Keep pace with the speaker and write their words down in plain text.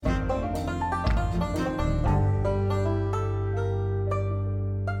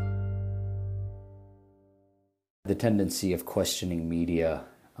the tendency of questioning media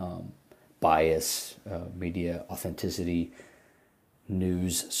bias, media authenticity,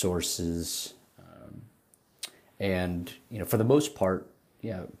 news sources, and for the most part,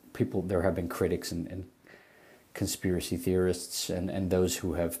 there have been critics and conspiracy theorists and those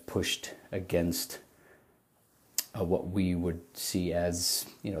who have pushed against what we would see as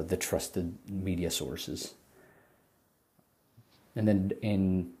the trusted media sources. And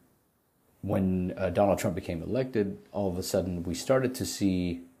then when Donald Trump became elected, all of a sudden we started to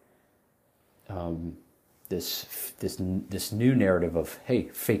see this new narrative of, hey,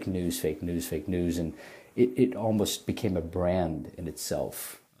 fake news, fake news, fake news, and it almost became a brand in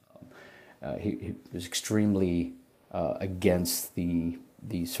itself. He was extremely against the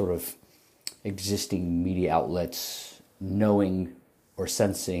sort of existing media outlets knowing or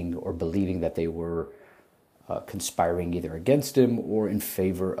sensing or believing that they were conspiring either against him or in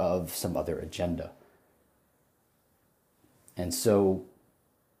favor of some other agenda. And so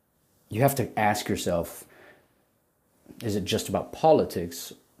you have to ask yourself, is it just about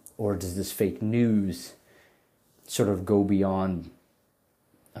politics, or does this fake news sort of go beyond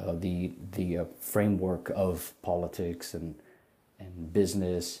the framework of politics and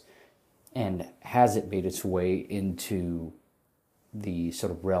business, and has it made its way into the sort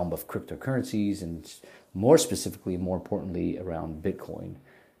of realm of cryptocurrencies, and more specifically, more importantly, around Bitcoin?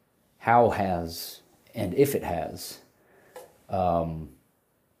 How has, and if it has,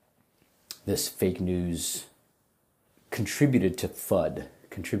 this fake news contributed to FUD,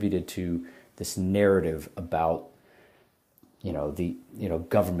 contributed to this narrative about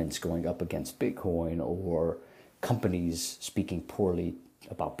governments going up against Bitcoin, or companies speaking poorly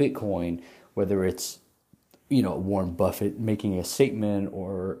about Bitcoin, whether it's Warren Buffett making a statement,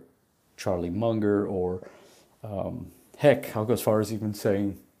 or Charlie Munger, or heck, I'll go as far as even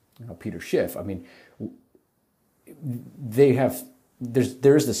saying Peter Schiff. I mean, there's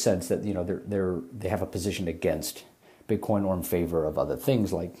the sense that they have a position against Bitcoin or in favor of other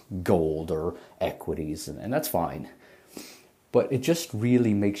things like gold or equities, and that's fine. But it just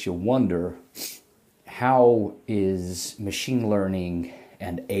really makes you wonder, how is machine learning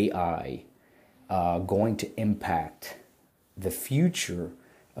and AI going to impact the future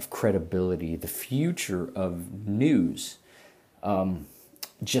of credibility, the future of news?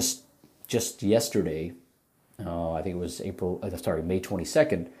 Just yesterday, I think it was May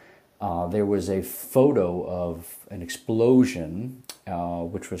 22nd, there was a photo of an explosion,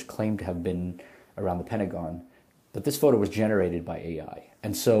 which was claimed to have been around the Pentagon. But this photo was generated by AI.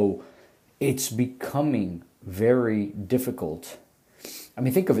 And so it's becoming very difficult. I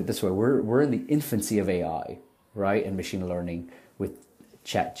mean, think of it this way. We're in the infancy of AI, right? And machine learning, with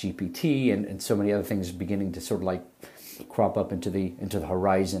ChatGPT and so many other things beginning to sort of like crop up into the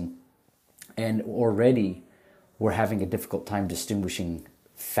horizon. And already we're having a difficult time distinguishing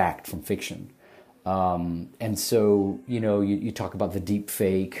fact from fiction. And so, you talk about the deep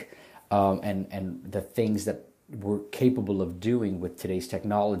fake, and the things that we're capable of doing with today's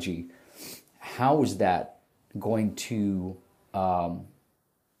technology. How is that going to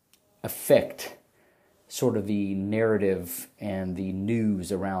affect sort of the narrative and the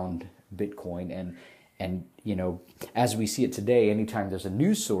news around Bitcoin? And as we see it today, anytime there's a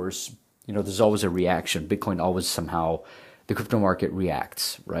news source, there's always a reaction. Bitcoin always somehow, the crypto market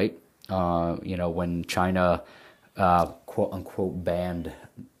reacts, right? When China quote unquote banned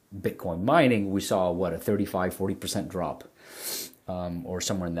Bitcoin mining, we saw a 35-40% drop, or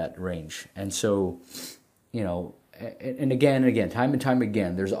somewhere in that range. And so, and again, time and time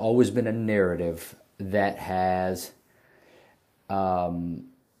again, there's always been a narrative that has there's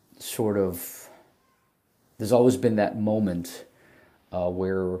always been that moment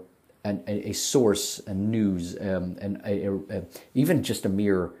where a source, a news, and even just a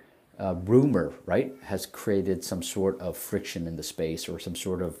mere rumor, right, has created some sort of friction in the space, or some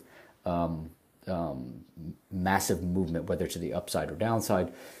sort of massive movement, whether to the upside or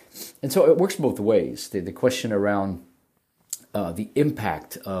downside. And so it works both ways. The question around the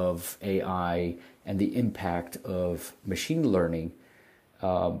impact of AI and the impact of machine learning,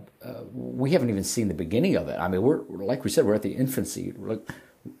 we haven't even seen the beginning of it. I mean, like we said, we're at the infancy.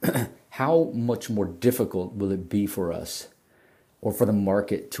 How much more difficult will it be for us, or for the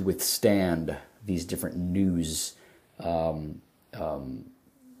market, to withstand these different news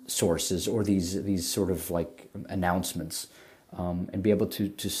sources, or these sort of like announcements, and be able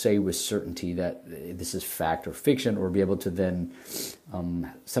to say with certainty that this is fact or fiction, or be able to then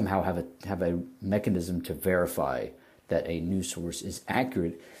somehow have a mechanism to verify that a news source is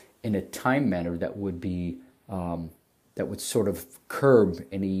accurate in a time manner that would be that would sort of curb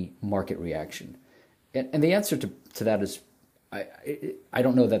any market reaction. And the answer to that is, I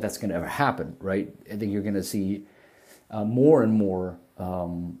don't know that that's going to ever happen, right? I think you're going to see more and more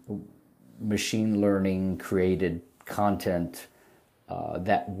machine learning created content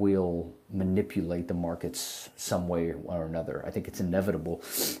that will manipulate the markets some way or another. I think it's inevitable.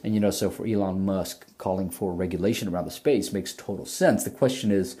 And, so for Elon Musk, calling for regulation around the space makes total sense. The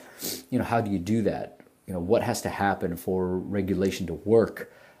question is, how do you do that? What has to happen for regulation to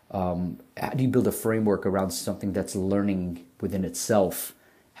work? How do you build a framework around something that's learning within itself?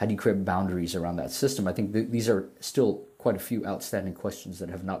 How do you create boundaries around that system? I think these are still quite a few outstanding questions that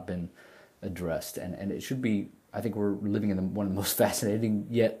have not been addressed. And it should be, I think we're living in one of the most fascinating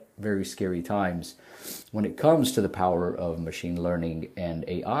yet very scary times when it comes to the power of machine learning and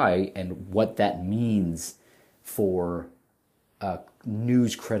AI and what that means for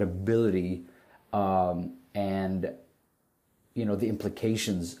news credibility, and the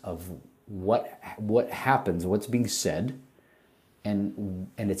implications of what happens, what's being said, and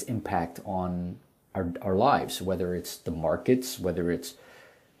its impact on our lives, whether it's the markets, whether it's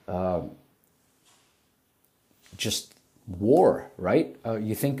just war, right?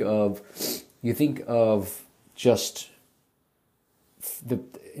 You think of just the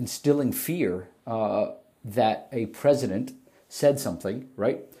instilling fear that a president said something,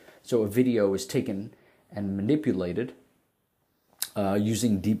 right? So a video is taken and manipulated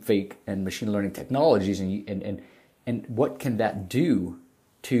using deepfake and machine learning technologies, and what can that do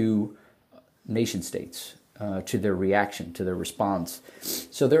to nation states, to their reaction, to their response?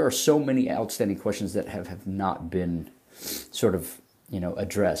 So there are so many outstanding questions that have not been sort of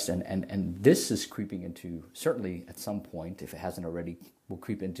addressed, and this is creeping into, certainly at some point, if it hasn't already, will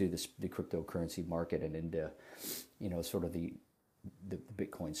creep into the cryptocurrency market and into sort of the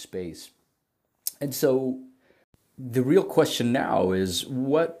Bitcoin space. And so the real question now is,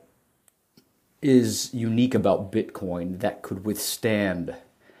 what is unique about Bitcoin that could withstand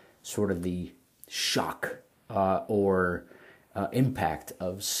sort of the shock or impact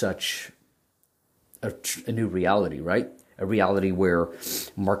of such a new reality, right? A reality where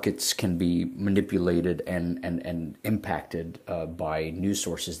markets can be manipulated and impacted by news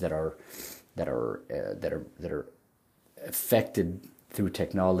sources that are affected through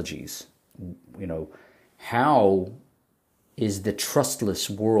technologies. How is the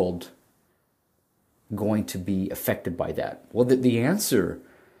trustless world going to be affected by that? Well, the answer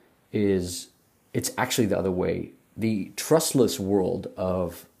is, it's actually the other way. The trustless world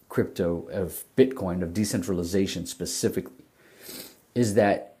of crypto, of Bitcoin, of decentralization specifically, is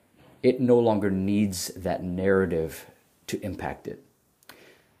that it no longer needs that narrative to impact it.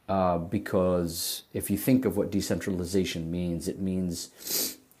 Because if you think of what decentralization means, it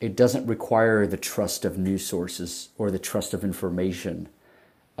means it doesn't require the trust of news sources or the trust of information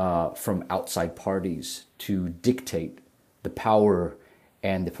from outside parties to dictate the power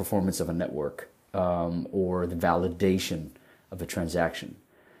and the performance of a network, or the validation of a transaction.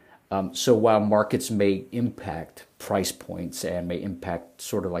 So while markets may impact price points and may impact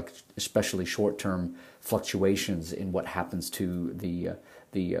sort of like especially short-term fluctuations in what happens to the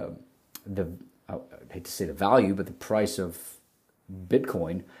I hate to say the value, but the price of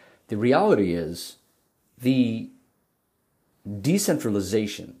Bitcoin, the reality is the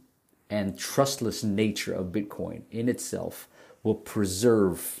decentralization and trustless nature of Bitcoin in itself will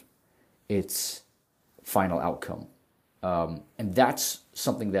preserve its final outcome. And that's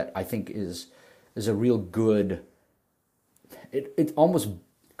something that I think is a real good, it almost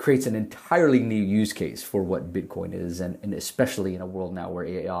creates an entirely new use case for what Bitcoin is, and especially in a world now where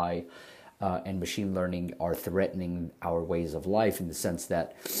AI and machine learning are threatening our ways of life, in the sense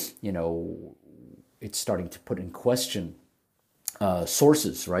that, it's starting to put in question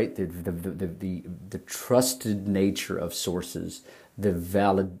sources, right? The trusted nature of sources, the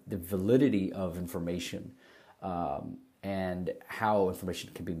validity of information, and how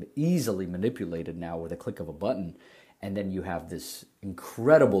information can be easily manipulated now with a click of a button. And then you have this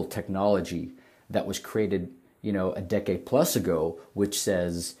incredible technology that was created, a decade plus ago, which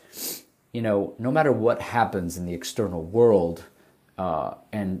says, no matter what happens in the external world,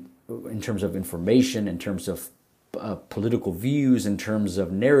 and in terms of information, in terms of political views, in terms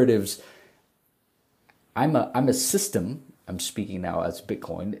of narratives, I'm a system. I'm speaking now as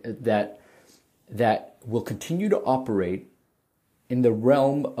Bitcoin that will continue to operate in the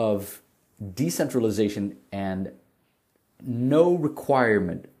realm of decentralization and no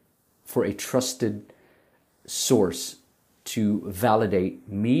requirement for a trusted source to validate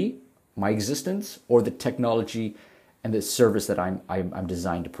me, my existence, or the technology and the service that I'm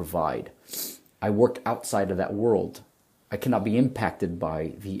designed to provide. I work outside of that world. I cannot be impacted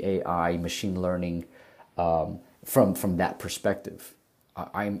by the AI, machine learning, from that perspective.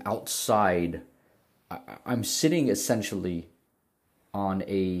 I'm outside. I'm sitting essentially on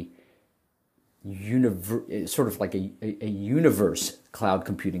a sort of like a universe cloud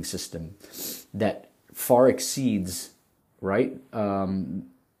computing system that far exceeds, right,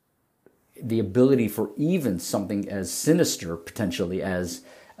 the ability for even something as sinister potentially as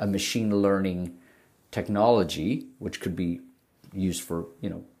a machine learning technology, which could be used for,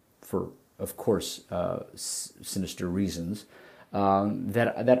 for, of course, sinister reasons,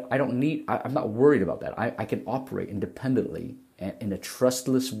 that I don't need. I'm not worried about that. I can operate independently in a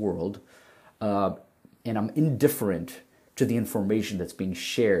trustless world, and I'm indifferent to the information that's being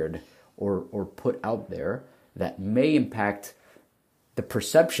shared or put out there that may impact the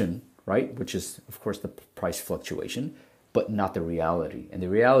perception, right? Which is, of course, the price fluctuation, but not the reality. And the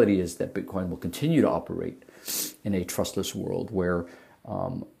reality is that Bitcoin will continue to operate in a trustless world where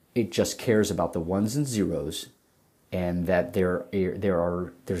it just cares about the ones and zeros, and that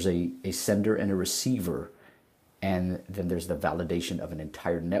there's a sender and a receiver, and then there's the validation of an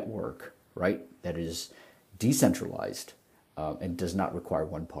entire network, right? That is decentralized and does not require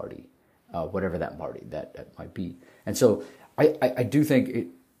one party, whatever that party that might be. And so I do think it.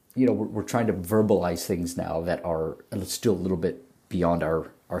 We're trying to verbalize things now that are still a little bit beyond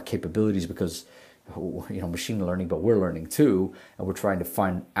our capabilities, because machine learning, but we're learning too, and we're trying to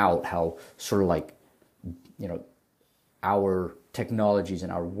find out how sort of like our technologies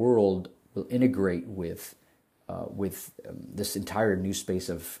and our world will integrate with this entire new space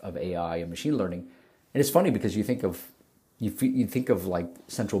of AI and machine learning. And it's funny because you think of like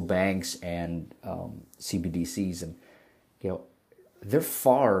central banks and CBDCs, and they're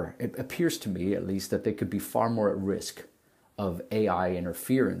far, it appears to me at least, that they could be far more at risk of AI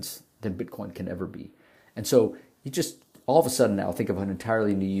interference than Bitcoin can ever be. And so you just all of a sudden now think of an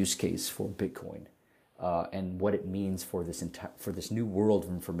entirely new use case for Bitcoin, and what it means for this new world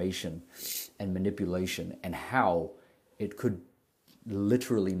of information and manipulation, and how it could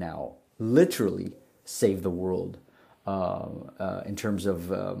literally save the world in terms of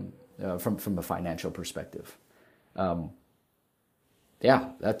from a financial perspective. Yeah,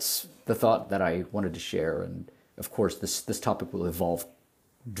 that's the thought that I wanted to share. And of course, this topic will evolve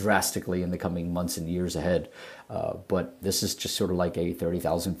drastically in the coming months and years ahead. But this is just sort of like a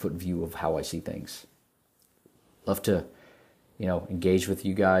 30,000-foot view of how I see things. Love to, engage with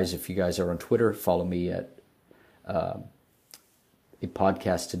you guys. If you guys are on Twitter, follow me at a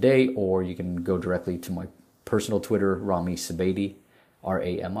podcast today, or you can go directly to my personal Twitter, Rami Sabeiti,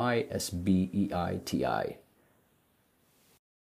 RAMISBEITI.